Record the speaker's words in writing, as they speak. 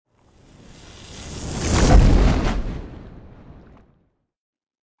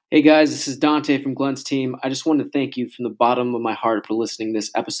Hey guys, this is Dante from Glenn's team. I just wanted to thank you from the bottom of my heart for listening to this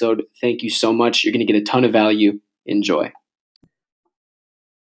episode. Thank you so much. You're going to get a ton of value. Enjoy.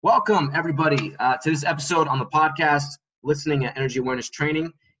 Welcome, everybody, to this episode on the podcast, Listening at Energy Awareness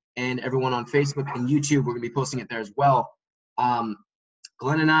Training, and everyone on Facebook and YouTube. We're going to be posting it there as well. Glenn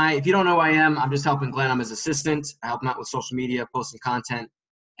and I, if you don't know who I am, I'm just helping Glenn. I'm his assistant. I help him out with social media, posting content.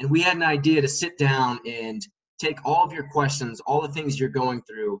 And we had an idea to sit down and take all of your questions, all the things you're going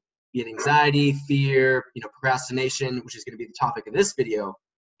through, be it anxiety, fear, procrastination, which is going to be the topic of this video,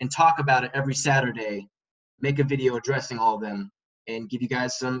 and talk about it every Saturday, make a video addressing all of them, and give you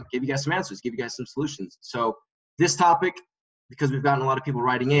guys some answers, give you guys some solutions. So this topic, because we've gotten a lot of people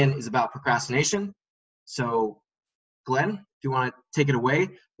writing in, is about procrastination. So Glenn, if you want to take it away,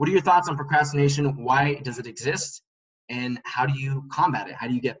 what are your thoughts on procrastination? Why does it exist? And how do you combat it? How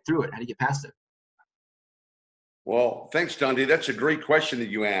do you get through it? How do you get past it? Well, thanks, Dundee. That's a great question that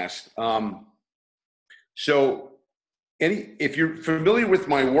you asked. If you're familiar with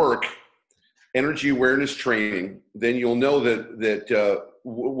my work, energy awareness training, then you'll know that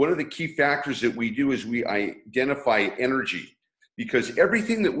one of the key factors that we do is we identify energy, because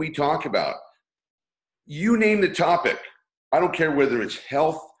everything that we talk about, you name the topic. I don't care whether it's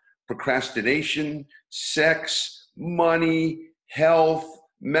health, procrastination, sex, money, health,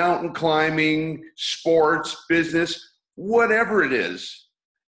 mountain climbing, sports, business, whatever it is,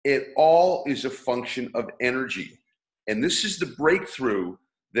 it all is a function of energy. And this is the breakthrough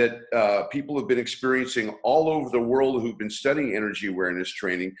that people have been experiencing all over the world who've been studying energy awareness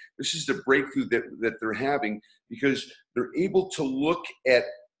training. This is the breakthrough that they're having, because they're able to look at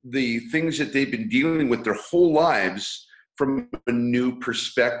the things that they've been dealing with their whole lives from a new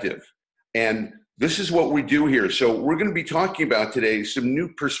perspective. And this is what we do here. So we're going to be talking about today some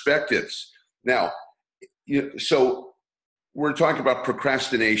new perspectives. Now, so we're talking about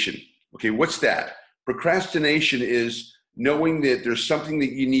procrastination. Okay, what's that? Procrastination is knowing that there's something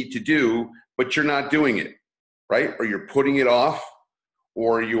that you need to do, but you're not doing it, right? Or you're putting it off,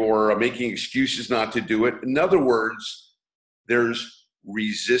 or you're making excuses not to do it. In other words, there's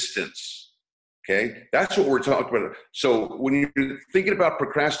resistance. Okay, that's what we're talking about. So when you're thinking about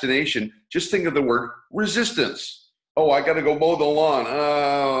procrastination, just think of the word resistance. Oh, I got to go mow the lawn.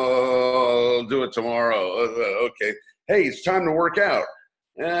 Oh, I'll do it tomorrow. Okay. Hey, it's time to work out.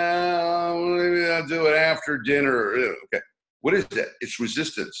 Maybe I'll do it after dinner. Okay. What is that? It's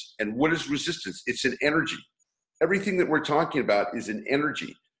resistance. And what is resistance? It's an energy. Everything that we're talking about is an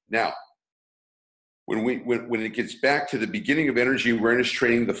energy. Now, when it gets back to the beginning of energy awareness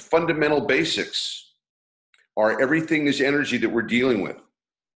training, the fundamental basics are everything is energy that we're dealing with.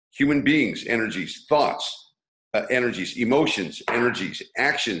 Human beings, energies, thoughts, energies, emotions, energies,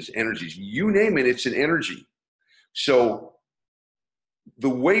 actions, energies, you name it, it's an energy. So the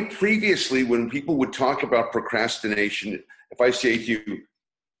way previously when people would talk about procrastination, if I say to you,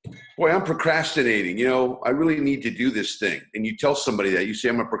 boy, I'm procrastinating, I really need to do this thing. And you tell somebody that, you say,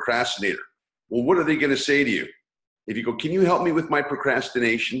 I'm a procrastinator. Well, what are they going to say to you? If you go, can you help me with my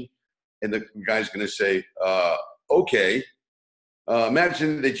procrastination? And the guy's going to say, okay.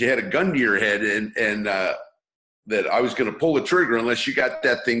 Imagine that you had a gun to your head and that I was going to pull the trigger unless you got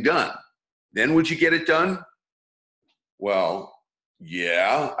that thing done. Then would you get it done? Well,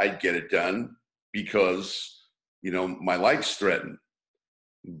 yeah, I'd get it done because, my life's threatened.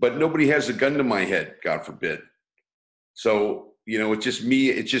 But nobody has a gun to my head, God forbid. So, it's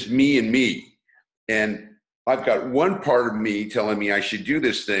just me and me. And I've got one part of me telling me I should do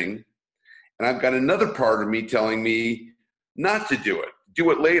this thing, and I've got another part of me telling me not to do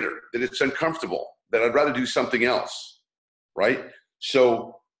it later, that it's uncomfortable, that I'd rather do something else, right?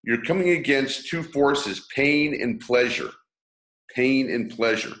 So you're coming against two forces, pain and pleasure. Pain and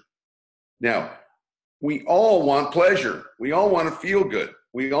pleasure. Now, we all want pleasure. We all want to feel good.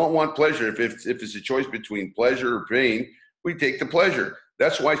 We all want pleasure. If it's a choice between pleasure or pain, we take the pleasure.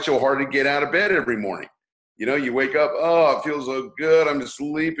 That's why it's so hard to get out of bed every morning. You wake up, oh, it feels so good. I'm just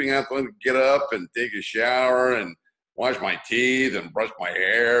sleeping. I have to get up and take a shower and wash my teeth and brush my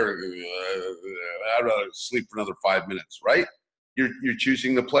hair. I'd rather sleep for another 5 minutes, right? You're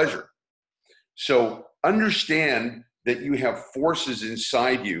choosing the pleasure. So understand that you have forces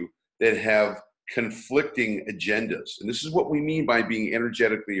inside you that have conflicting agendas. And this is what we mean by being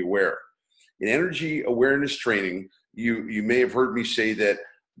energetically aware. In energy awareness training, you may have heard me say that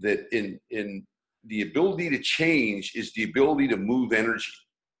in the ability to change is the ability to move energy.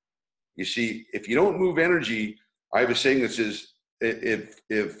 You see, if you don't move energy, I have a saying that says,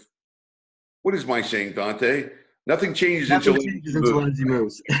 if what is my saying, Dante? Nothing changes until energy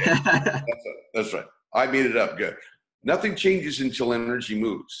moves. That's That's right. I made it up. Good. Nothing changes until energy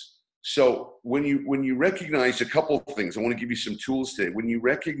moves. So when you recognize a couple of things, I want to give you some tools today. When you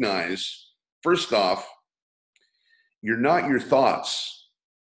recognize, first off, you're not your thoughts.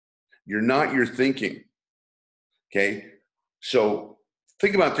 You're not your thinking. Okay? So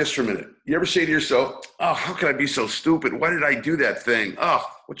think about this for a minute. You ever say to yourself, oh, how could I be so stupid? Why did I do that thing? Oh,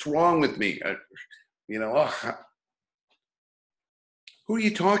 what's wrong with me? Who are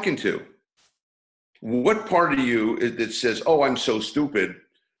you talking to? What part of you that says, oh, I'm so stupid,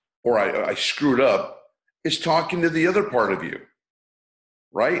 or I screwed up, is talking to the other part of you,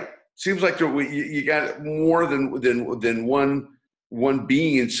 right? Seems like you got more than one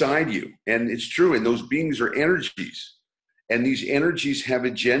being inside you. And it's true. And those beings are energies. And these energies have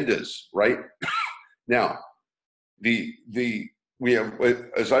agendas, right? Now, we have,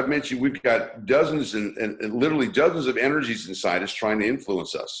 as I've mentioned, we've got dozens and literally dozens of energies inside us trying to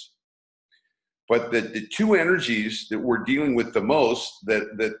influence us. But the two energies that we're dealing with the most,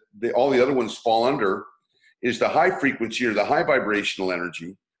 that all the other ones fall under, is the high frequency or the high vibrational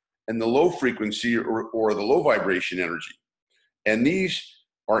energy, and the low frequency or the low vibration energy. And these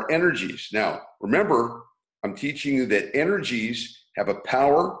are energies. Now, remember, I'm teaching you that energies have a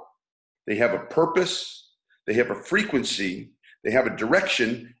power, they have a purpose, they have a frequency, they have a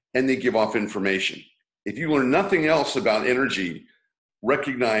direction, and they give off information. If you learn nothing else about energy,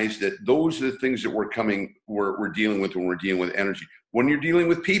 recognize that those are the things that we're dealing with when we're dealing with energy. When you're dealing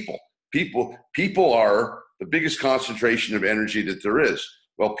with people are the biggest concentration of energy that there is.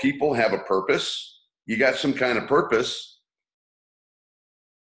 Well, people have a purpose. You got some kind of purpose.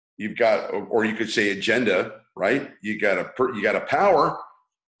 You've got, or you could say agenda, right? You got a power.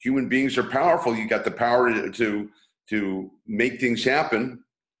 Human beings are powerful. You got the power to make things happen.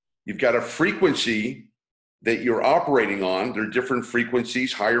 You've got a frequency that you're operating on. There are different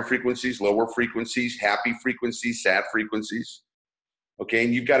frequencies, higher frequencies, lower frequencies, happy frequencies, sad frequencies. Okay,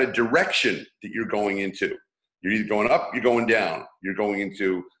 and you've got a direction that you're going into. You're either going up, you're going down. You're going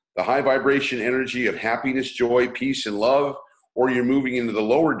into the high vibration energy of happiness, joy, peace, and love, or you're moving into the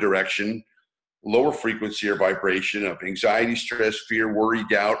lower direction, lower frequency or vibration of anxiety, stress, fear, worry,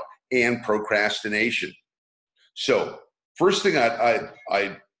 doubt, and procrastination. So first thing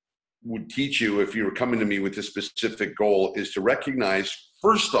I would teach you if you were coming to me with a specific goal is to recognize,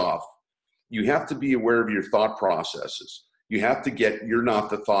 first off, you have to be aware of your thought processes. You have to get, you're not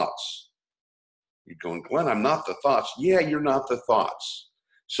the thoughts. You're going, Glenn, I'm not the thoughts. Yeah, you're not the thoughts.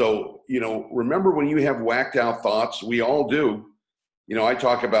 So, remember when you have whacked out thoughts, we all do. I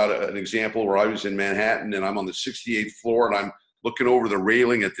talk about an example where I was in Manhattan and I'm on the 68th floor and I'm looking over the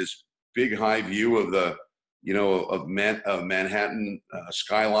railing at this big high view of the, of Manhattan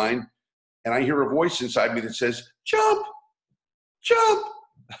skyline. And I hear a voice inside me that says, jump, jump.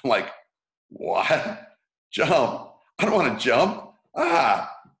 I'm like, what? Jump? I don't want to jump.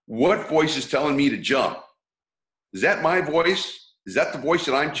 What voice is telling me to jump? Is that my voice? Is that the voice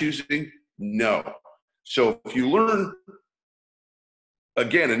that I'm choosing? No. So if you learn,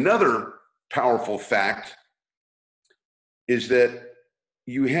 again, another powerful fact is that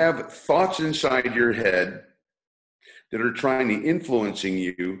you have thoughts inside your head that are trying to influencing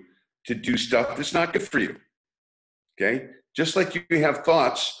you to do stuff that's not good for you. Okay? Just like you have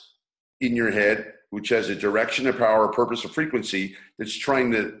thoughts in your head, which has a direction, a power, a purpose, a frequency that's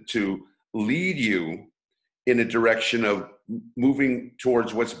trying to lead you in a direction of moving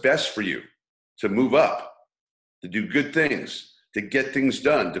towards what's best for you, to move up, to do good things, to get things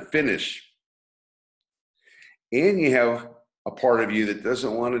done, to finish. And you have a part of you that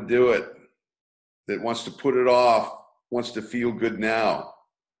doesn't want to do it, that wants to put it off, wants to feel good now.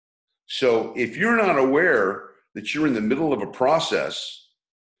 So if you're not aware that you're in the middle of a process,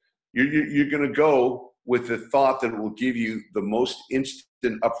 you're going to go with the thought that will give you the most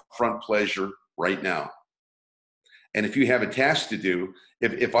instant upfront pleasure right now. And if you have a task to do,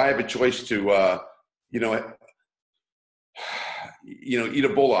 if I have a choice to, eat a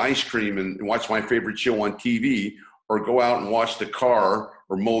bowl of ice cream and watch my favorite show on TV, or go out and wash the car,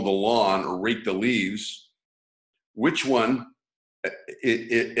 or mow the lawn, or rake the leaves, which one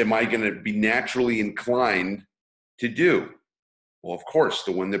am I going to be naturally inclined to do? Well, of course,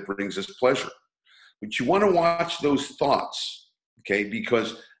 the one that brings us pleasure. But you want to watch those thoughts, okay?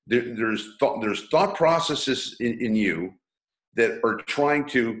 Because there's thought processes in you that are trying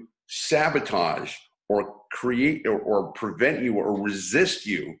to sabotage or create or prevent you or resist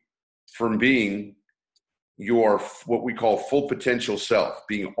you from being your, what we call, full potential self,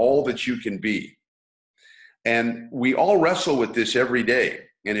 being all that you can be. And we all wrestle with this every day.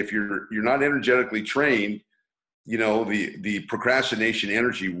 And if you're not energetically trained, the procrastination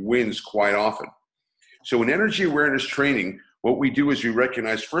energy wins quite often. So in energy awareness training, what we do is we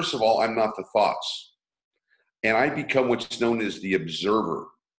recognize, first of all, I'm not the thoughts. And I become what's known as the observer.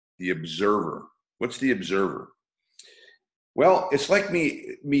 The observer. What's the observer? Well, it's like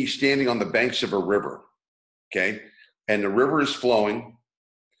me standing on the banks of a river, okay? And the river is flowing.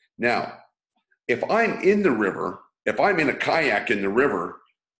 Now, if I'm in the river, if I'm in a kayak in the river,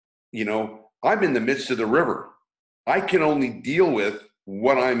 you know, I'm in the midst of the river. I can only deal with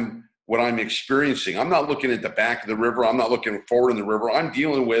what I'm experiencing. I'm not looking at the back of the river. I'm not looking forward in the river. I'm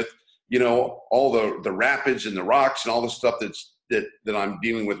dealing with, you know, all the rapids and the rocks and all the stuff that I'm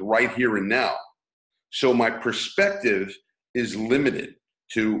dealing with right here and now. So my perspective is limited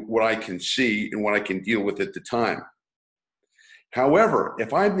to what I can see and what I can deal with at the time. However,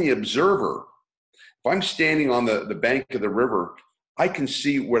 if I'm the observer, if I'm standing on the bank of the river, I can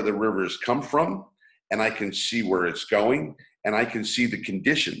see where the river has come from, and I can see where it's going, and I can see the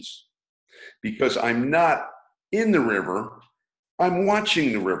conditions. Because I'm not in the river, I'm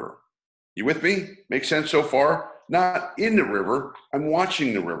watching the river. You with me? Make sense so far? Not in the river, I'm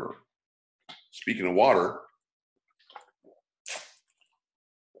watching the river. Speaking of water,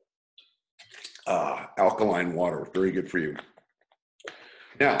 alkaline water, very good for you.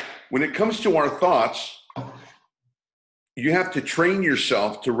 Now, when it comes to our thoughts, you have to train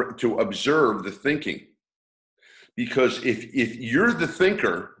yourself to observe the thinking. Because if you're the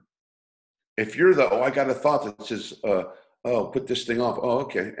thinker, if you're the, I got a thought that says, put this thing off. Oh,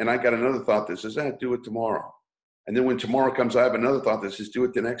 okay. And I got another thought that says, do it tomorrow. And then when tomorrow comes, I have another thought that says, do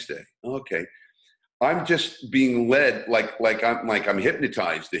it the next day. Okay. I'm just being led like I'm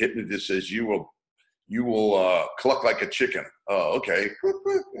hypnotized. The hypnotist says, you will cluck like a chicken. Oh, okay.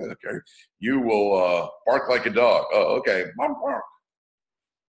 Okay. You will bark like a dog. Oh, okay.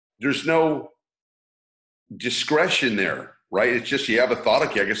 There's no discretion there, right? It's just you have a thought.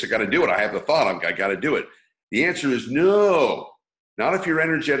 Okay, I guess I got to do it. I have the thought. I got to do it. The answer is no. Not if you're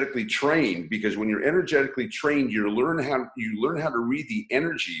energetically trained, because when you're energetically trained, you learn how to read the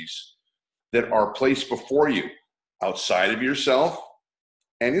energies that are placed before you, outside of yourself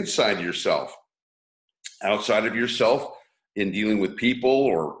and inside yourself. Outside of yourself in dealing with people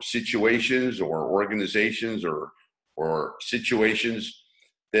or situations or organizations or situations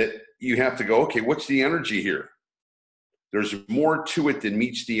that you have to go, okay, what's the energy here? There's more to it than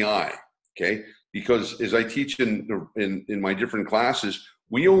meets the eye, okay? Because as I teach in my different classes,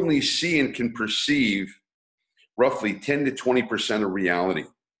 we only see and can perceive roughly 10 to 20% of reality,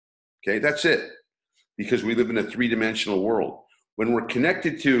 okay? That's it, because we live in a three-dimensional world. When we're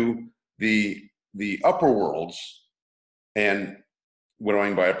connected to the upper worlds, and what do I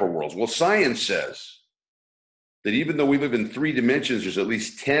mean by upper worlds? Well, science says that even though we live in 3 dimensions, there's at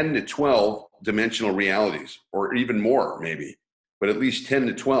least 10 to 12 dimensional realities, or even more maybe, but at least 10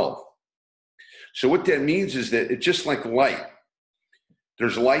 to 12. So what that means is that it's just like light.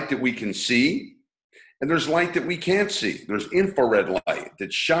 There's light that we can see, and there's light that we can't see. There's infrared light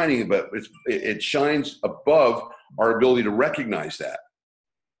that's shining, but it shines above our ability to recognize that.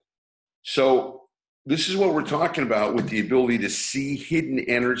 So this is what we're talking about with the ability to see hidden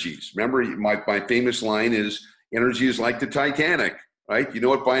energies. Remember, my famous line is, energy is like the Titanic, right? You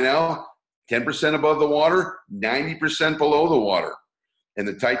know it by now? 10% above the water, 90% below the water. And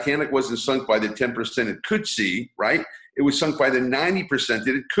the Titanic wasn't sunk by the 10% it could see, right? It was sunk by the 90%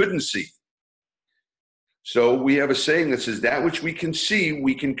 that it couldn't see. So we have a saying that says, that which we can see,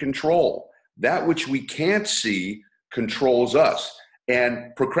 we can control. That which we can't see controls us.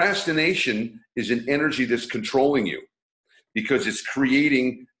 And procrastination is an energy that's controlling you, because it's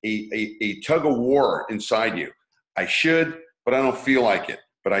creating a tug of war inside you. I should, but I don't feel like it.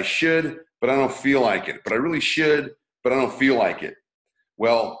 But I should, but I don't feel like it. But I really should, but I don't feel like it.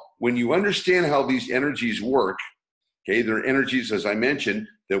 Well, when you understand how these energies work, okay, they're energies, as I mentioned,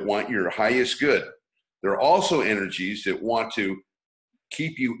 that want your highest good. There are also energies that want to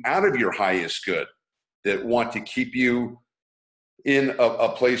keep you out of your highest good, that want to keep you in a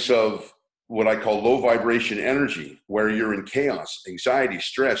place of what I call low vibration energy, where you're in chaos, anxiety,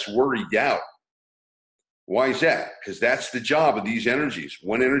 stress, worry, doubt. Why is that? Because that's the job of these energies.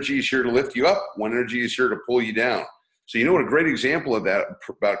 One energy is here to lift you up. One energy is here to pull you down. So you know what a great example of that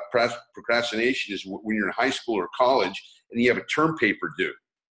about procrastination is when you're in high school or college and you have a term paper due,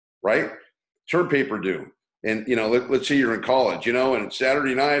 right? Term paper due. And, you know, let's say you're in college, you know, and it's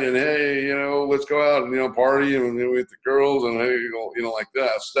Saturday night and, hey, you know, let's go out and, you know, party and with the girls and, hey, you know, like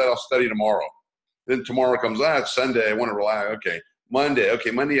that. I'll study tomorrow. Then tomorrow comes, it's Sunday. I want to relax. Okay. Monday. Okay.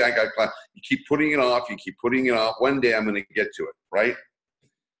 Monday I got class. You keep putting it off. You keep putting it off. One day I'm going to get to it. Right.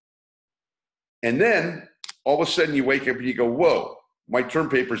 And then all of a sudden you wake up and you go, whoa, my term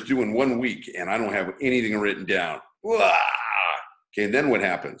paper's due in 1 week and I don't have anything written down. Blah! Okay, then what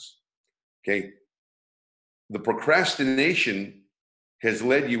happens? Okay, the procrastination has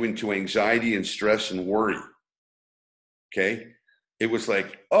led you into anxiety and stress and worry. Okay, it was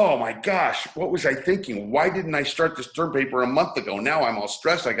like, oh my gosh, what was I thinking? Why didn't I start this term paper a month ago? Now I'm all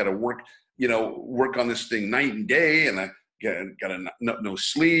stressed. I got to work on this thing night and day, and I got no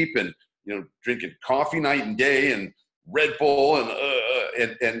sleep, and drinking coffee night and day, and Red Bull,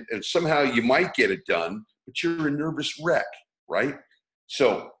 and somehow you might get it done, but you're a nervous wreck, right?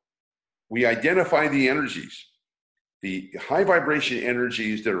 So we identify the energies, the high vibration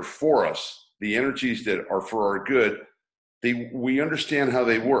energies that are for us, the energies that are for our good. We understand how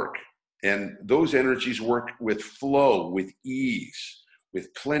they work, and those energies work with flow, with ease,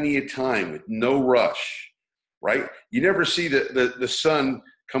 with plenty of time, with no rush, right? You never see the sun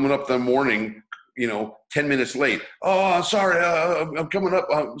coming up the morning, 10 minutes late. Oh, I'm sorry, I'm coming up.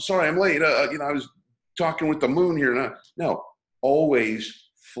 I'm sorry, I'm late. I was talking with the moon here. No, always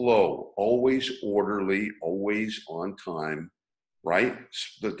flow, always orderly, always on time, right?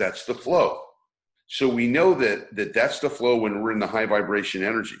 That's the flow. So we know that's the flow when we're in the high vibration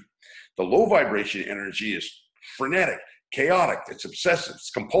energy. The low vibration energy is frenetic, chaotic, it's obsessive, it's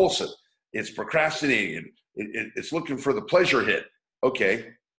compulsive, it's procrastinating, it's looking for the pleasure hit. Okay,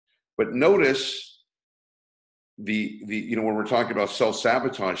 but notice when we're talking about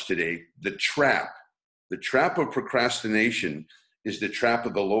self-sabotage today, the trap of procrastination is the trap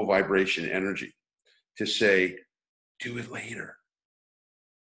of the low vibration energy to say, do it later.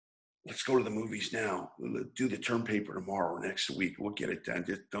 Let's go to the movies now. Do the term paper tomorrow or next week. We'll get it done.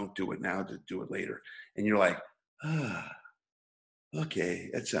 Just don't do it now. Just do it later. And you're like, okay,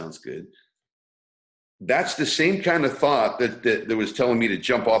 that sounds good. That's the same kind of thought that was telling me to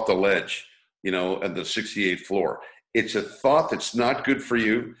jump off the ledge, at the 68th floor. It's a thought that's not good for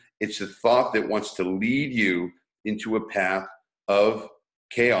you. It's a thought that wants to lead you into a path of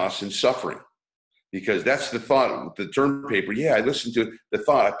chaos and suffering. Because that's the thought with the term paper. Yeah, I listened to the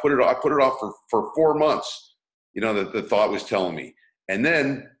thought. I put it off for 4 months. The thought was telling me. And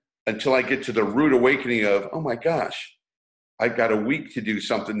then until I get to the rude awakening of, oh my gosh, I've got a week to do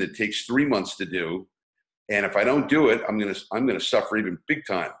something that takes 3 months to do. And if I don't do it, I'm gonna suffer even big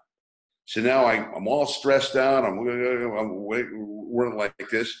time. So now I'm all stressed out. We're like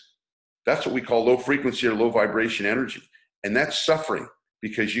this. That's what we call low frequency or low vibration energy. And that's suffering,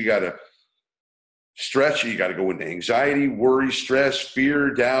 because you got to stretch, you got to go into anxiety, worry, stress,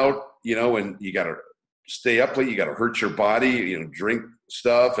 fear, doubt, and you got to stay up late. You got to hurt your body, drink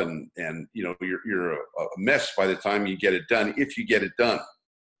stuff, and you're a mess by the time you get it done, if you get it done.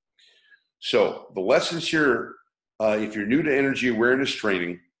 So the lessons here, if you're new to energy awareness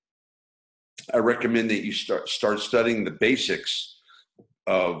training, I recommend that you start studying the basics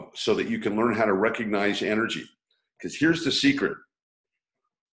so that you can learn how to recognize energy. Because here's the secret.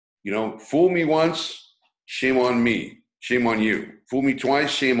 Fool me once, shame on me, shame on you. Fool me twice,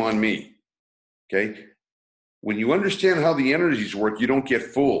 shame on me. Okay? When you understand how the energies work, you don't get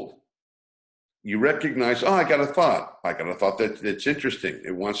fooled. You recognize, I got a thought. That's interesting.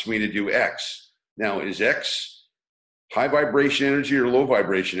 It wants me to do X. Now, is X high vibration energy or low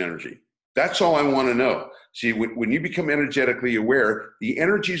vibration energy? That's all I want to know. See, when you become energetically aware, the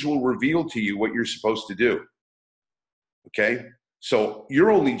energies will reveal to you what you're supposed to do. Okay? So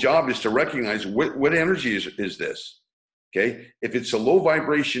your only job is to recognize what energy is this, okay? If it's a low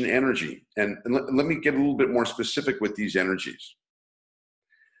vibration energy, and let me get a little bit more specific with these energies.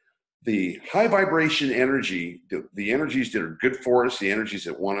 The high vibration energy, the energies that are good for us, the energies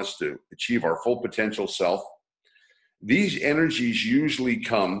that want us to achieve our full potential self, these energies usually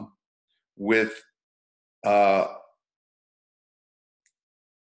come with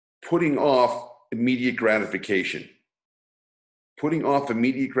putting off immediate gratification. Putting off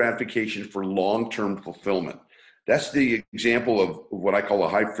immediate gratification for long-term fulfillment. That's the example of what I call a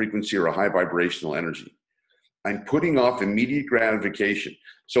high frequency or a high vibrational energy. I'm putting off immediate gratification.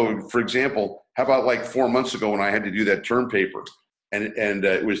 So for example, how about like 4 months ago when I had to do that term paper, and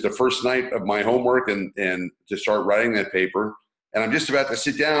it was the first night of my homework and to start writing that paper, and I'm just about to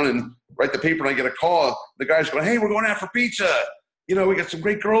sit down and write the paper, and I get a call. The guy's going, hey, we're going out for pizza. We got some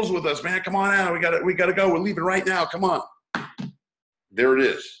great girls with us, man. Come on out. We got to go. We're leaving right now. Come on. There it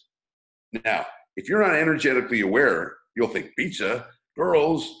is. Now, if you're not energetically aware, you'll think pizza,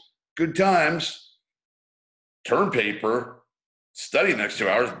 girls, good times, term paper, study next 2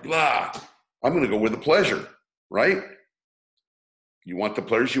 hours, blah. I'm going to go with the pleasure, right? You want the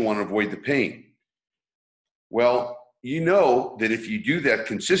pleasure, you want to avoid the pain. Well, you know that if you do that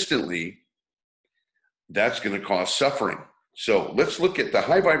consistently, that's going to cause suffering. So let's look at the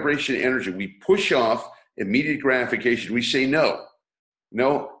high vibration energy. We push off immediate gratification. We say no.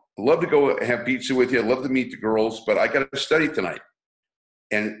 No, I'd love to go have pizza with you. I'd love to meet the girls, but I got to study tonight.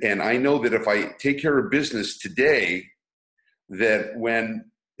 And I know that if I take care of business today, that when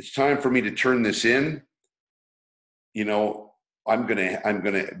it's time for me to turn this in, you know, I'm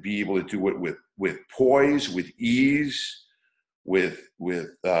gonna be able to do it with poise, with ease, with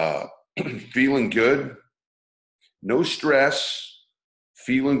feeling good, no stress,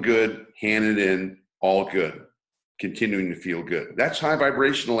 feeling good, hand it in, all good, continuing to feel good. That's high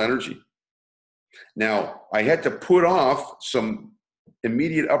vibrational energy. Now, I had to put off some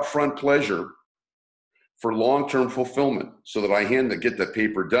immediate upfront pleasure for long-term fulfillment so that I get the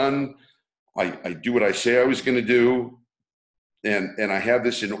paper done. I do what I say I was going to do, and I have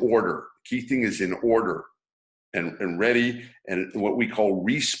this in order. Key thing is in order and ready, and what we call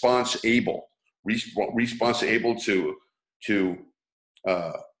response able to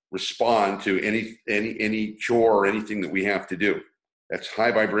respond to any chore or anything that we have to do. That's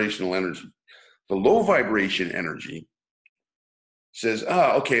high vibrational energy. The low vibration energy says,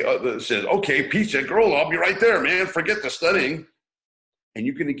 okay, pizza, girl, I'll be right there, man. Forget the studying. And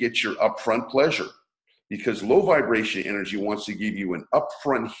you're going to get your upfront pleasure, because low vibration energy wants to give you an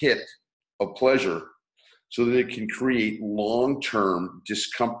upfront hit of pleasure so that it can create long-term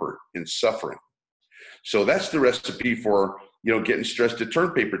discomfort and suffering. So that's the recipe for, getting stressed at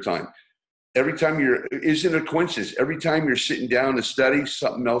term paper time. Every time isn't a coincidence, every time you're sitting down to study,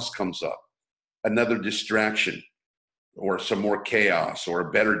 something else comes up, another distraction or some more chaos or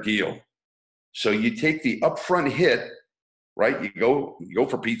a better deal. So you take the upfront hit, right? You go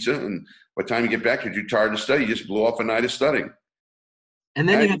for pizza, and by the time you get back, you're too tired to study. You just blew off a night of studying. And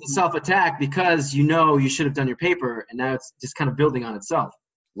then you have the self-attack because you should have done your paper, and now it's just kind of building on itself.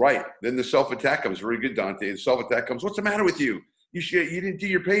 Right. Then the self-attack comes. Very good, Dante. The self-attack comes. What's the matter with you? You didn't do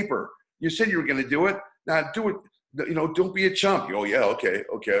your paper. You said you were going to do it. Now do it. Don't be a chump. You go, yeah, okay,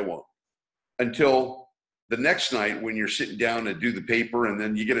 I won't. Until the next night when you're sitting down to do the paper, and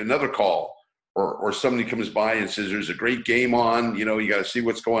then you get another call, or somebody comes by and says, there's a great game on, you got to see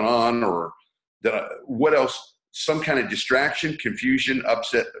what's going on, or what else? Some kind of distraction, confusion,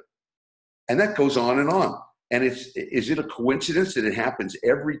 upset. And that goes on and on. And is it a coincidence that it happens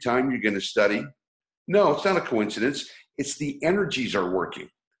every time you're going to study? No, it's not a coincidence. It's the energies are working.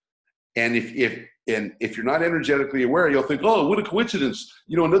 And if you're not energetically aware, you'll think, oh, what a coincidence,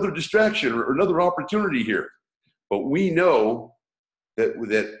 another distraction or another opportunity here. But we know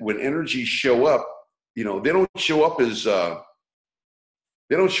that when energies show up, they don't show up with a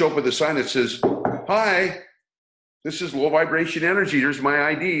sign that says, hi, this is low vibration energy. Here's my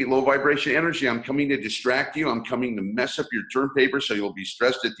ID, low vibration energy. I'm coming to distract you. I'm coming to mess up your term paper so you'll be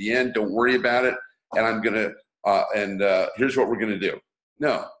stressed at the end. Don't worry about it. And I'm going to, here's what we're going to do.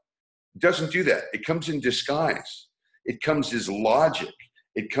 No, it doesn't do that. It comes in disguise. It comes as logic.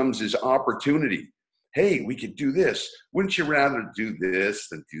 It comes as opportunity. Hey, we could do this. Wouldn't you rather do this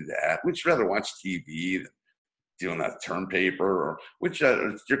than do that? Wouldn't you rather watch TV than doing that term paper? Or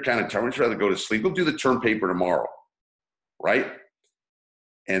you're kind of tired. Wouldn't you rather go to sleep? We'll do the term paper tomorrow. Right?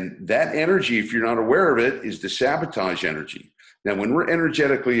 And that energy, if you're not aware of it, is the sabotage energy. Now, when we're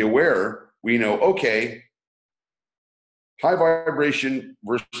energetically aware, we know, okay, high vibration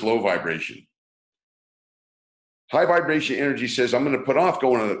versus low vibration. High vibration energy says, I'm going to put off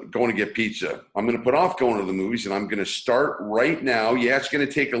going to get pizza. I'm going to put off going to the movies, and I'm going to start right now. Yeah, it's going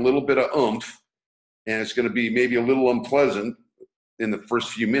to take a little bit of oomph, and it's going to be maybe a little unpleasant in the first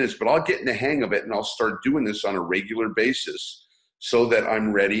few minutes, but I'll get in the hang of it, and I'll start doing this on a regular basis so that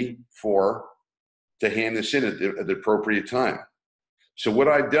I'm ready to hand this in at the appropriate time. So what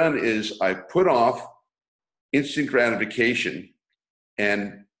I've done is I put off instant gratification,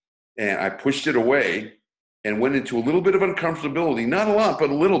 and I pushed it away and went into a little bit of uncomfortability, not a lot, but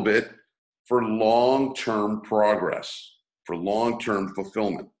a little bit, for long-term progress, for long-term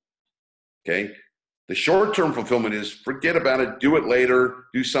fulfillment. Okay? The short-term fulfillment is forget about it, do it later,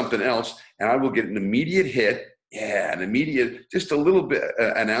 do something else, and I will get an immediate hit. Yeah, an immediate, just a little bit,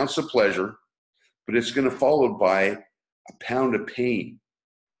 an ounce of pleasure, but it's going to follow by a pound of pain.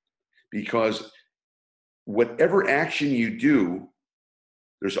 Because whatever action you do,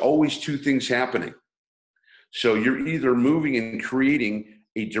 there's always two things happening. So you're either moving and creating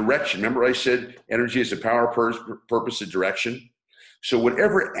a direction. Remember I said energy is a power, purpose, and direction? So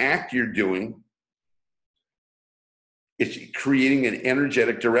whatever act you're doing, it's creating an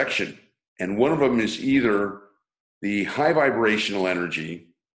energetic direction. And one of them is either the high vibrational energy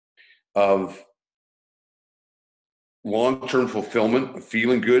of long-term fulfillment, of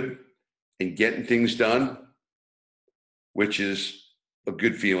feeling good and getting things done, which is a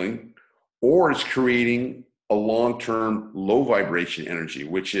good feeling, or it's creating a long-term low vibration energy,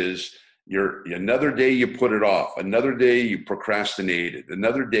 which is another day you put it off, another day you procrastinated,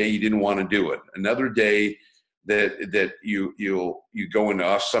 another day you didn't want to do it, another day that you go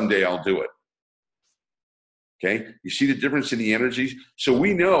into, someday I'll do it. Okay, you see the difference in the energies? So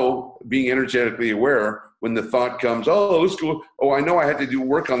we know, being energetically aware, when the thought comes, oh, let's go, oh, I know I had to do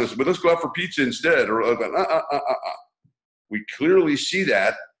work on this, but let's go out for pizza instead, or we clearly see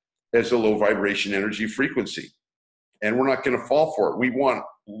that as a low vibration energy frequency, and we're not going to fall for it. We want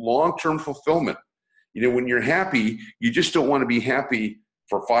long-term fulfillment. You know, when you're happy, you just don't want to be happy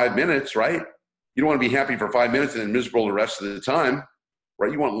for 5 minutes, right? You don't want to be happy for 5 minutes and then miserable the rest of the time,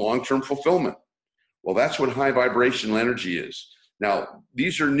 right? You want long-term fulfillment. Well, that's what high vibrational energy is. Now,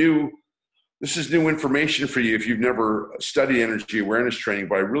 this is new information for you if you've never studied energy awareness training,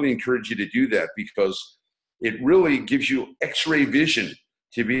 but I really encourage you to do that, because it really gives you X-ray vision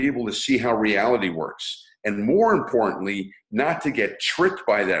to be able to see how reality works. And more importantly, not to get tricked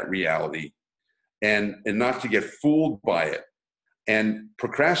by that reality and not to get fooled by it. And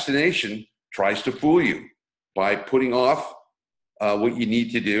procrastination tries to fool you by putting off what you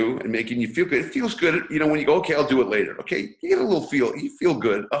need to do and making you feel good. It feels good, you know, when you go, okay, I'll do it later. Okay, you get a little you feel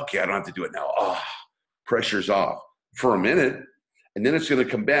good. Okay, I don't have to do it now. Pressure's off for a minute, and then it's going to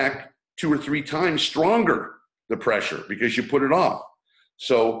come back 2 or 3 times stronger, the pressure, because you put it off.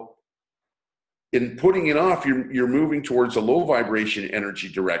 So in putting it off, you're moving towards a low vibration energy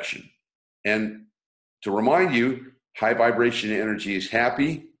direction. And to remind you, high vibration energy is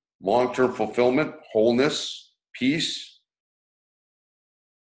happy, long-term fulfillment, wholeness, peace.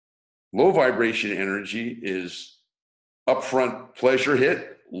 Low vibration energy is upfront pleasure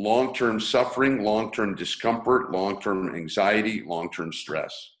hit, long-term suffering, long-term discomfort, long-term anxiety, long-term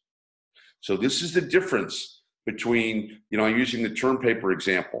stress. So this is the difference between, you know, I'm using the term paper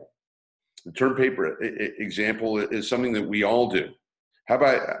example. The term paper example is something that we all do. How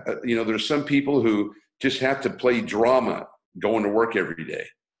about, you know, there's some people who just have to play drama going to work every day.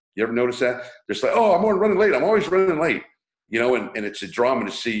 You ever notice that? They're just like, oh, I'm running late. I'm always running late. You know, and it's a drama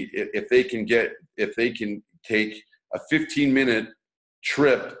to see if they can take a 15-minute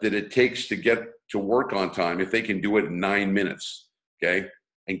trip that it takes to get to work on time, if they can do it in 9 minutes, okay,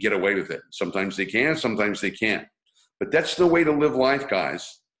 and get away with it. Sometimes they can, sometimes they can't. But that's no way to live life,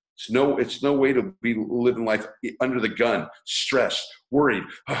 guys. It's no way to be living life under the gun, stressed, worried,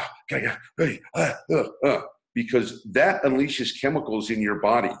 because that unleashes chemicals in your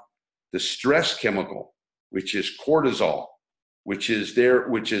body. The stress chemical, which is cortisol, which is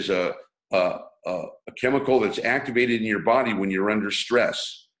a chemical that's activated in your body when you're under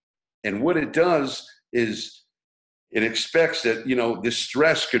stress. And what it does is it expects that, you know, this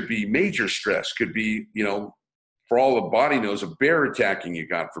stress could be major stress, could be, you know, for all the body knows, a bear attacking you,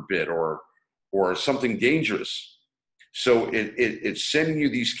 God forbid, or something dangerous. So it's sending you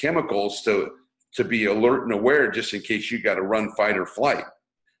these chemicals to be alert and aware, just in case you got to run, fight, or flight.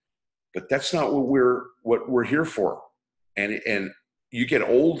 But that's not what we're here for. And you get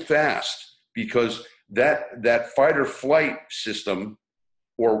old fast, because that fight or flight system,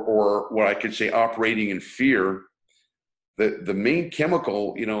 or what I could say operating in fear, the main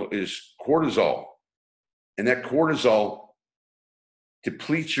chemical, you know, is cortisol. And that cortisol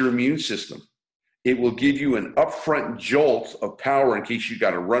depletes your immune system. It will give you an upfront jolt of power in case you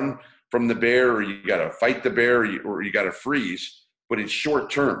got to run from the bear, or you got to fight the bear, or you got to freeze, but it's short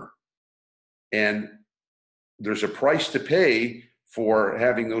term. And there's a price to pay for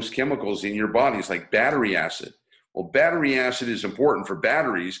having those chemicals in your body. It's like battery acid. Well, battery acid is important for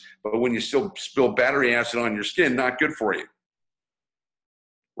batteries, but when you still spill battery acid on your skin, not good for you,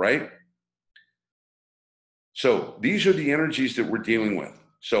 right? So these are the energies that we're dealing with.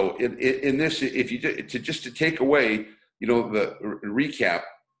 So in this, if you to take away, you know, the recap,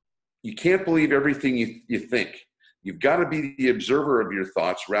 you can't believe everything you think. You've got to be the observer of your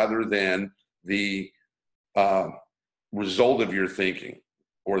thoughts rather than the result of your thinking,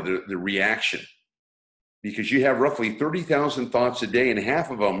 or the reaction, because you have roughly 30,000 thoughts a day, and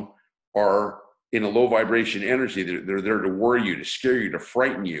half of them are in a low vibration energy. They're there to worry you, to scare you, to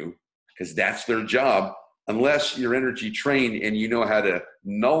frighten you, because that's their job, unless you're energy trained and you know how to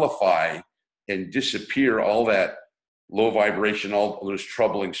nullify and disappear all that low vibration, all those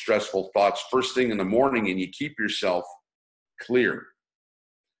troubling, stressful thoughts first thing in the morning, and you keep yourself clear.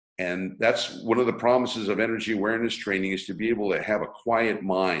 And that's one of the promises of energy awareness training, is to be able to have a quiet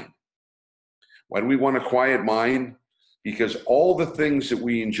mind. Why do we want a quiet mind? Because all the things that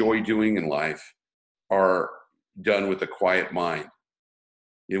we enjoy doing in life are done with a quiet mind.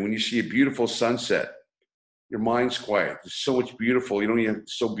 You know, when you see a beautiful sunset, Your mind's quiet. It's so much beautiful.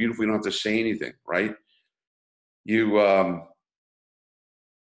 So beautiful. You don't have to say anything, right? You have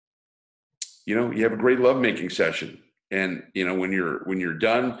a great lovemaking session. And, when you're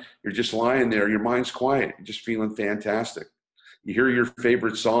done, you're just lying there. Your mind's quiet. You're just feeling fantastic. You hear your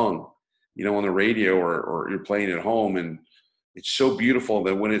favorite song, on the radio or you're playing at home. And it's so beautiful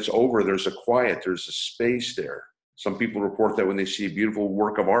that when it's over, there's a quiet, there's a space there. Some people report that when they see a beautiful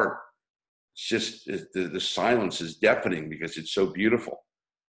work of art, it's just the silence is deafening because it's so beautiful.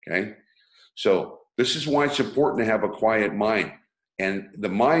 Okay. So this is why it's important to have a quiet mind. And the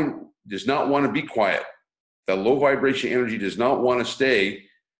mind does not want to be quiet. The low vibration energy does not want to stay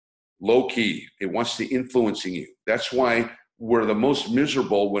low key. It wants to influencing you. That's why we're the most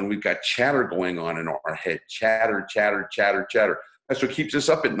miserable when we've got chatter going on in our head. Chatter, chatter, chatter, chatter. That's what keeps us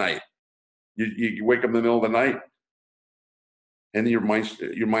up at night. You wake up in the middle of the night, and then your mind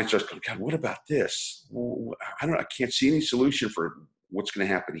starts going, God, what about this? Well, I can't see any solution for what's going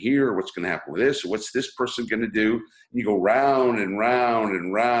to happen here, or what's going to happen with this, or what's this person going to do? And you go round and round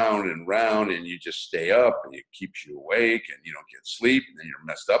and round and round, and you just stay up, and it keeps you awake, and you don't get sleep, and then you're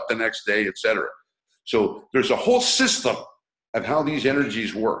messed up the next day, etc. So there's a whole system of how these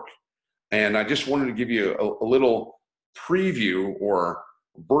energies work. And I just wanted to give you a little preview or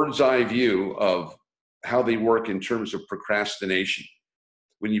bird's eye view of how they work in terms of procrastination.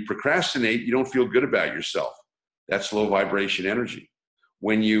 When you procrastinate, you don't feel good about yourself. That's low vibration energy.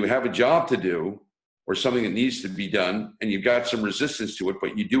 When you have a job to do or something that needs to be done and you've got some resistance to it,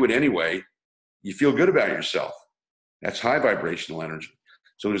 but you do it anyway, you feel good about yourself. That's high vibrational energy.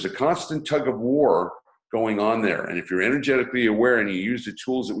 So there's a constant tug of war going on there. And if you're energetically aware and you use the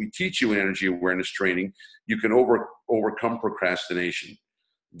tools that we teach you in energy awareness training, you can overcome procrastination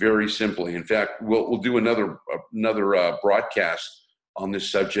very simply. In fact, we'll do another broadcast on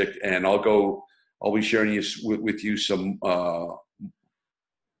this subject, and I'll be sharing with you some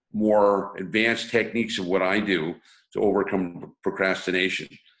more advanced techniques of what I do to overcome procrastination,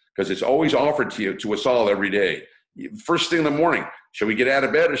 because it's always offered to us all every day. First thing in the morning, should we get out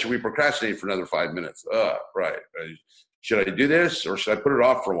of bed or should we procrastinate for another 5 minutes? Right. Should I do this or should I put it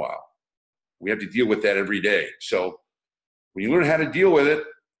off for a while? We have to deal with that every day. So when you learn how to deal with it,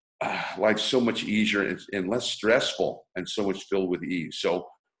 life's so much easier and less stressful and so much filled with ease. So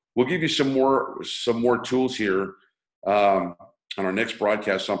we'll give you some more tools here on our next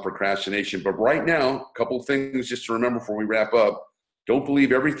broadcast on procrastination. But right now, a couple of things just to remember before we wrap up. Don't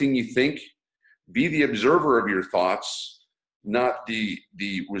believe everything you think. Be the observer of your thoughts, not the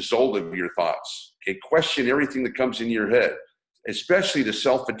result of your thoughts. Okay, question everything that comes into your head, especially the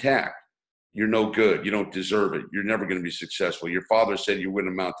self-attack. You're no good. You don't deserve it. You're never going to be successful. Your father said you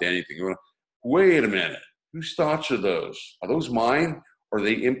wouldn't amount to anything. Wait a minute. Whose thoughts are those? Are those mine, or are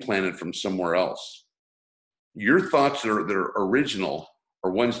they implanted from somewhere else? Your thoughts that are original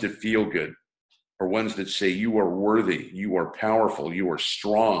are ones that feel good, are ones that say you are worthy, you are powerful, you are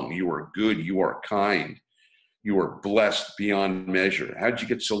strong, you are good, you are kind, you are blessed beyond measure. How'd you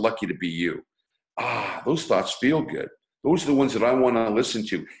get so lucky to be you? Those thoughts feel good. Those are the ones that I want to listen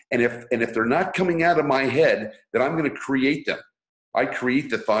to. And if they're not coming out of my head, then I'm going to create them. I create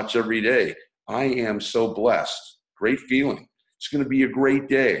the thoughts every day. I am so blessed. Great feeling. It's going to be a great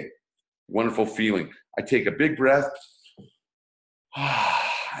day. Wonderful feeling. I take a big breath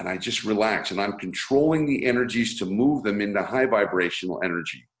and I just relax, and I'm controlling the energies to move them into high vibrational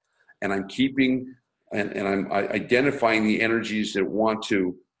energy. And I'm keeping and I'm identifying the energies that want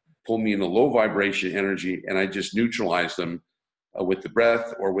to pull me into low vibration energy, and I just neutralize them with the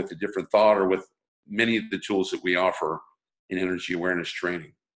breath or with a different thought or with many of the tools that we offer in energy awareness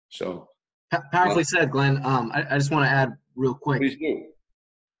training. So powerfully said, Glenn. I just want to add real quick. Please do.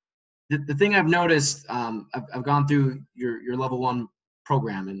 The thing I've noticed, I've gone through your level 1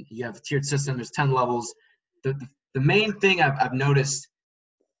 program, and you have a tiered system. There's 10 levels. The main thing I've noticed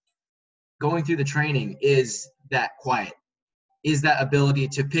going through the training is that quiet, is that ability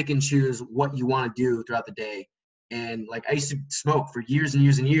to pick and choose what you want to do throughout the day. And like, I used to smoke for years and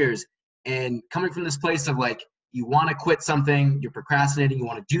years and years, and coming from this place of like, you want to quit something, you're procrastinating, you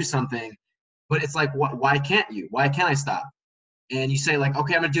want to do something, but it's like, why can't you? Why can't I stop? And you say like,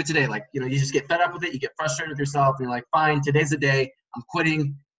 okay, I'm gonna do it today. Like, you just get fed up with it, you get frustrated with yourself, and you're like, fine, today's the day, I'm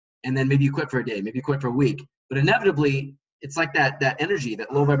quitting. And then maybe you quit for a day, maybe you quit for a week. But inevitably, it's like that energy,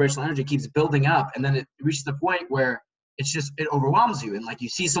 that low vibrational energy keeps building up, and then it reaches the point where it overwhelms you. And like, you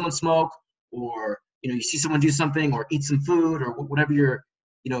see someone smoke, or you see someone do something, or eat some food, or whatever your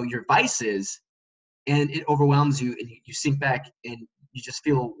vice is, and it overwhelms you, and you sink back and you just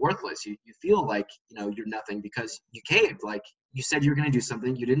feel worthless. You feel like you're nothing because you caved. Like, you said you were going to do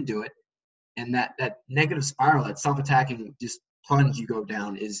something, you didn't do it, And that negative spiral, that self-attacking just plunge you go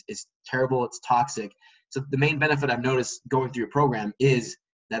down is terrible. It's toxic. So the main benefit I've noticed going through your program is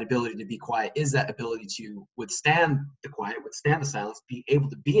that ability to be quiet, is that ability to withstand the quiet, withstand the silence, be able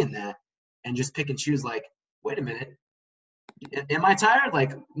to be in that and just pick and choose, like, wait a minute, am I tired?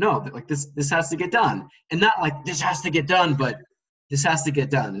 Like, no, like this has to get done. And not like this has to get done, but this has to get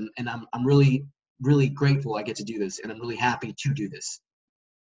done. And I'm really, really grateful I get to do this, and I'm really happy to do this.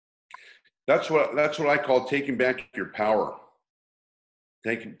 That's what I call taking back your power.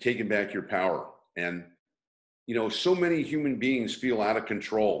 Taking back your power. And so many human beings feel out of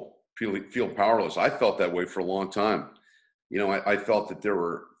control, feel powerless. I felt that way for a long time. I felt that there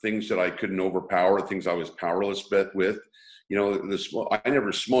were things that I couldn't overpower, things I was powerless with. I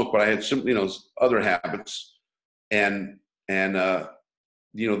never smoked, but I had some, other habits. And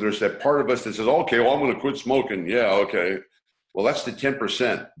there's that part of us that says, okay, well, I'm going to quit smoking. Yeah, okay. Well, that's the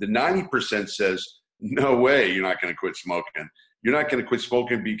 10%. The 90% says, no way, you're not going to quit smoking. You're not going to quit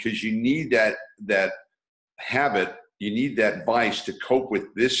smoking because you need that habit. You need that vice to cope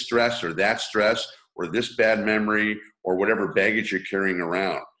with this stress or that stress or this bad memory or whatever baggage you're carrying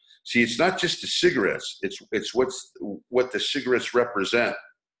around. See, it's not just the cigarettes. It's what the cigarettes represent.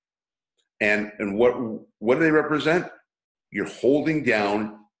 And what do they represent? You're holding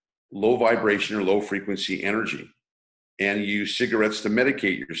down low vibration or low frequency energy, and you use cigarettes to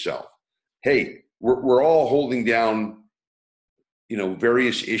medicate yourself. Hey, we're all holding down,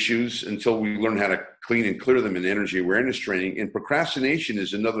 various issues until we learn how to clean and clear them in energy awareness training. And procrastination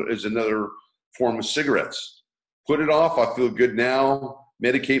is another form of cigarettes. Put it off. I feel good now.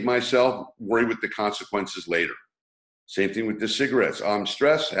 Medicate myself. Worry with the consequences later. Same thing with the cigarettes. I'm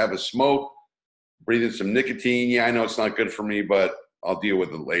stressed. Have a smoke. Breathe in some nicotine. Yeah, I know it's not good for me, but I'll deal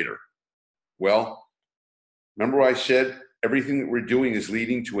with it later. Well, remember what I said? Everything that we're doing is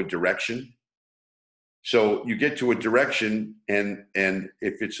leading to a direction. So you get to a direction, and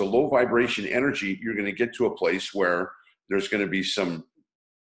if it's a low vibration energy, you're going to get to a place where there's going to be some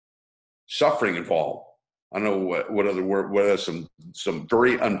suffering involved. I don't know what other word, what are some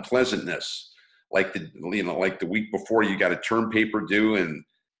very unpleasantness, like the week before you got a term paper due and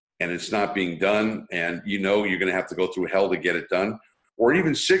it's not being done, and you're going to have to go through hell to get it done. Or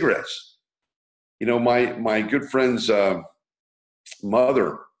even cigarettes. My good friend's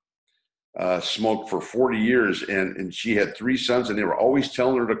mother smoked for 40 years, and she had 3 sons, and they were always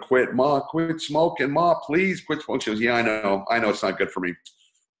telling her to quit. Ma, quit smoking. Ma, please quit smoking. She goes, yeah, I know it's not good for me.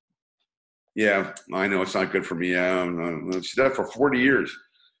 Yeah, I know it's not good for me. Yeah, she did that for 40 years.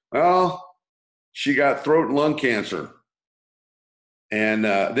 Well, she got throat and lung cancer, and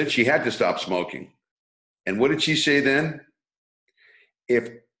then she had to stop smoking. And what did she say then? If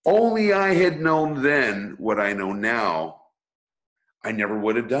only I had known then what I know now, I never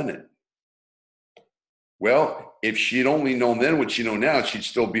would have done it. Well, if she'd only known then what she knows now, she'd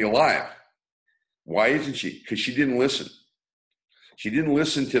still be alive. Why isn't she? Because she didn't listen. She didn't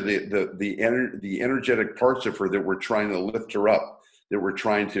listen to the energetic parts of her that were trying to lift her up, that were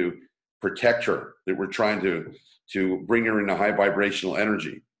trying to protect her, that were trying to bring her into high vibrational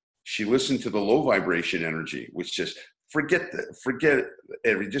energy. She listened to the low vibration energy, which just forget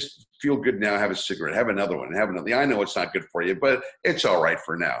it. Just feel good now. Have a cigarette. Have another one. Have another. I know it's not good for you, but it's all right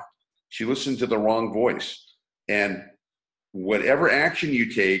for now. She listened to the wrong voice. And whatever action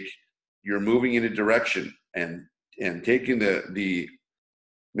you take, you're moving in a direction. And taking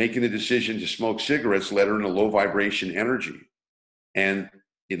making the decision to smoke cigarettes led her in a low vibration energy. And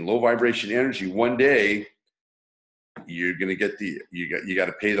in low vibration energy, one day you're going to get you got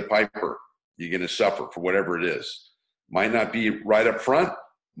to pay the piper. You're going to suffer for whatever it is. Might not be right up front,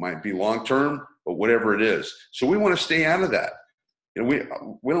 might be long term, but whatever it is. So we want to stay out of that. We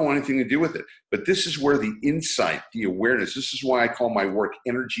don't want anything to do with it. But this is where the insight, the awareness, this is why I call my work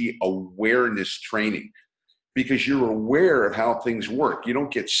energy awareness training, because you're aware of how things work. You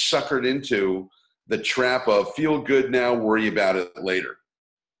don't get suckered into the trap of feel good now, worry about it later.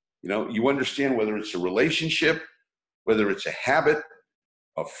 You understand whether it's a relationship, whether it's a habit,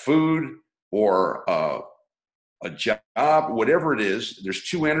 a food, or a job, whatever it is, there's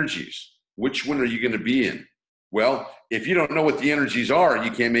 2 energies. Which one are you going to be in? Well, if you don't know what the energies are,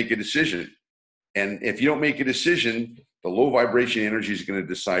 you can't make a decision. And if you don't make a decision, the low vibration energy is going to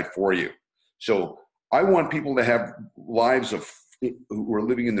decide for you. So I want people to have lives who are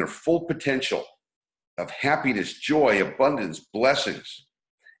living in their full potential of happiness, joy, abundance, blessings.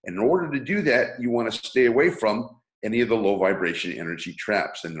 And in order to do that, you want to stay away from any of the low vibration energy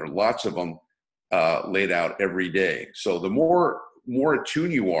traps. And there are lots of them laid out every day. So the more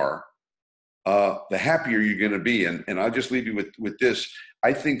attuned you are, the happier you're going to be. And I'll just leave you with this.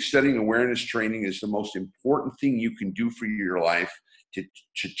 I think studying awareness training is the most important thing you can do for your life to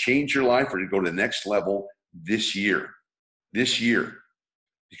change your life or to go to the next level this year. This year.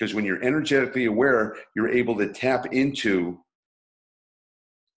 Because when you're energetically aware, you're able to tap into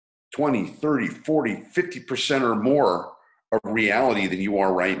 20, 30, 40, 50% or more of reality than you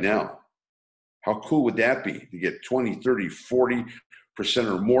are right now. How cool would that be to get 20, 30, 40%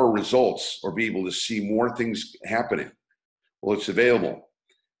 or more results or be able to see more things happening? Well, it's available.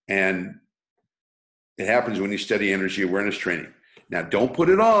 And it happens when you study energy awareness training. Now, don't put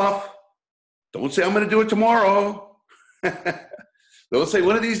it off. Don't say, I'm going to do it tomorrow. Don't say,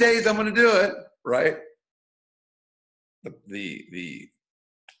 one of these days I'm going to do it, right? The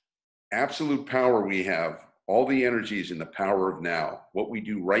absolute power we have, all the energies in the power of now, what we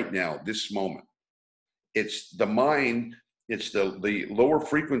do right now, this moment. It's the mind, it's the lower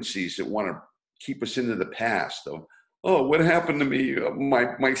frequencies that want to keep us into the past. Oh, what happened to me?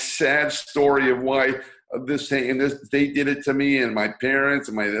 My sad story of why this thing and this, they did it to me and my parents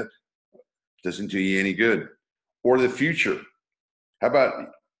and my, doesn't do you any good. Or the future. How about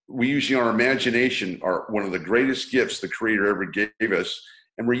we using our imagination, are one of the greatest gifts the Creator ever gave us,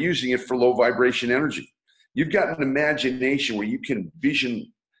 and we're using it for low vibration energy. You've got an imagination where you can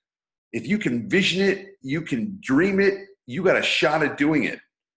vision. If you can vision it, you can dream it, you got a shot at doing it.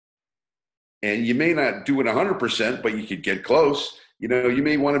 And you may not do it 100%, but you could get close. You know, you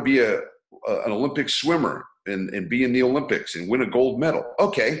may want to be an Olympic swimmer and be in the Olympics and win a gold medal.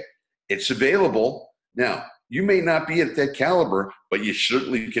 Okay, it's available. Now, you may not be at that caliber, but you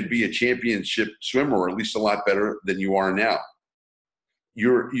certainly can be a championship swimmer, or at least a lot better than you are now.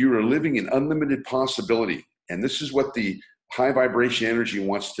 You're living in unlimited possibility. And this is what the high vibration energy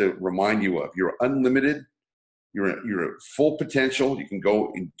wants to remind you of. You're unlimited. You're at full potential. You can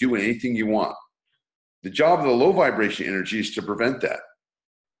go and do anything you want. The job of the low vibration energy is to prevent that.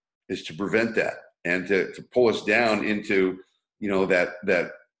 And to pull us down into, you know, that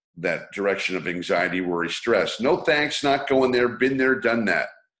direction of anxiety, worry, stress. No thanks, not going there, been there, done that.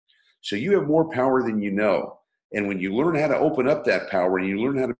 So you have more power than you know. And when you learn how to open up that power and you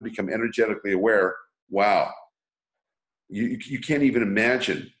learn how to become energetically aware, wow, you can't even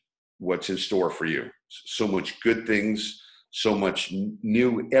imagine what's in store for you. So much good things, so much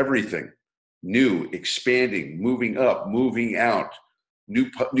new, everything, new, expanding, moving up, moving out,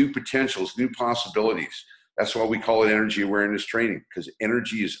 new potentials, new possibilities. That's why we call it energy awareness training, because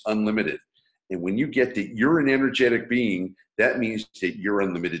energy is unlimited. And when you get that you're an energetic being, that means that you're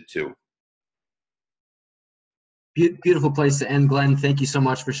unlimited too. Beautiful place to end, Glenn. Thank you so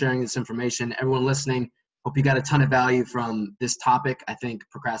much for sharing this information. Everyone listening, hope you got a ton of value from this topic. I think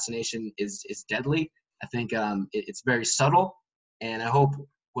procrastination is deadly. I think it's very subtle, and I hope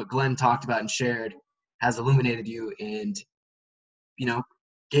what Glenn talked about and shared has illuminated you and, you know,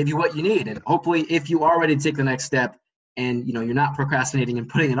 gave you what you need. And hopefully, if you are ready to take the next step and, you know, you're not procrastinating and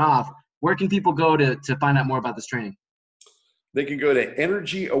putting it off, where can people go to find out more about this training? They can go to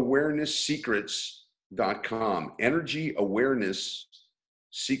energyawareness-secrets.com,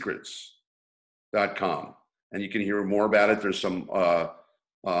 energyawareness-secrets.com. And you can hear more about it. There's some,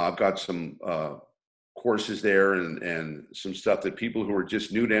 I've got some courses there and some stuff that people who are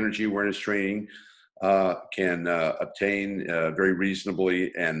just new to energy awareness training can obtain very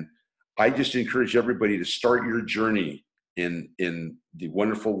reasonably. And I just encourage everybody to start your journey in the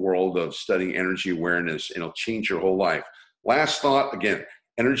wonderful world of studying energy awareness, and it'll change your whole life. Last thought, again,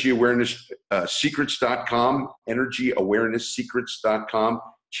 energyawareness-secrets.com, energyawareness-secrets.com.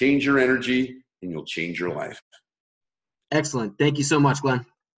 Change your energy and you'll change your life. Excellent. Thank you so much, Glenn.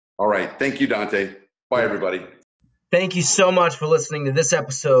 All right. Thank you, Dante. Bye, everybody. Thank you so much for listening to this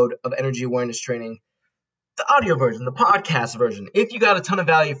episode of Energy Awareness Training, the audio version, the podcast version. If you got a ton of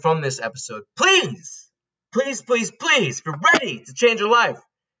value from this episode, please, if you're ready to change your life,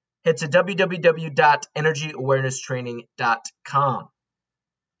 head to www.energyawarennesstraining.com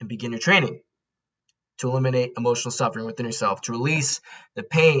and begin your training to eliminate emotional suffering within yourself, to release the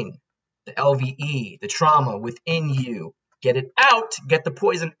pain, the LVE, the trauma within you. Get it out, get the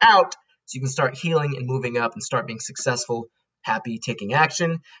poison out, so you can start healing and moving up and start being successful, happy, taking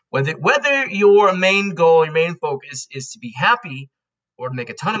action. Whether your main goal, your main focus is to be happy or to make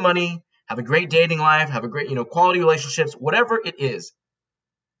a ton of money, have a great dating life, have a great, quality relationships, whatever it is,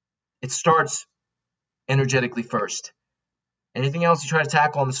 it starts energetically first. Anything else you try to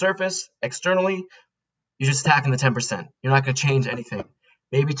tackle on the surface, externally, you're just attacking the 10%. You're not going to change anything.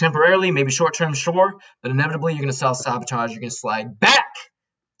 Maybe temporarily, maybe short-term, sure, but inevitably you're going to self-sabotage. You're going to slide back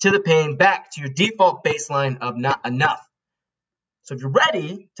to the pain, back to your default baseline of not enough. So if you're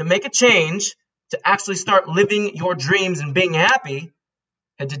ready to make a change, to actually start living your dreams and being happy,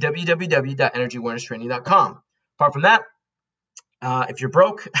 head to www.energyawarennesstraining.com. Apart from that, if you're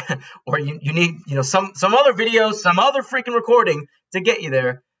broke or you need some other videos, some other freaking recording to get you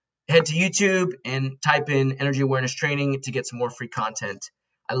there, head to YouTube and type in Energy Awareness Training to get some more free content.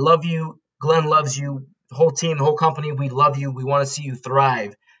 I love you. Glenn loves you. The whole team, the whole company, we love you. We want to see you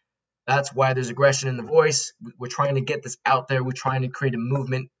thrive. That's why there's aggression in the voice. We're trying to get this out there. We're trying to create a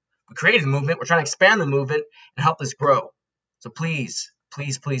movement. We created a movement. We're trying to expand the movement and help this grow. So please,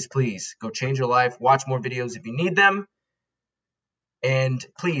 please, please, please go change your life. Watch more videos if you need them. And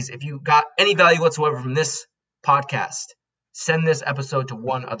please, if you got any value whatsoever from this podcast, send this episode to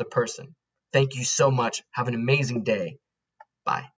one other person. Thank you so much. Have an amazing day. Bye.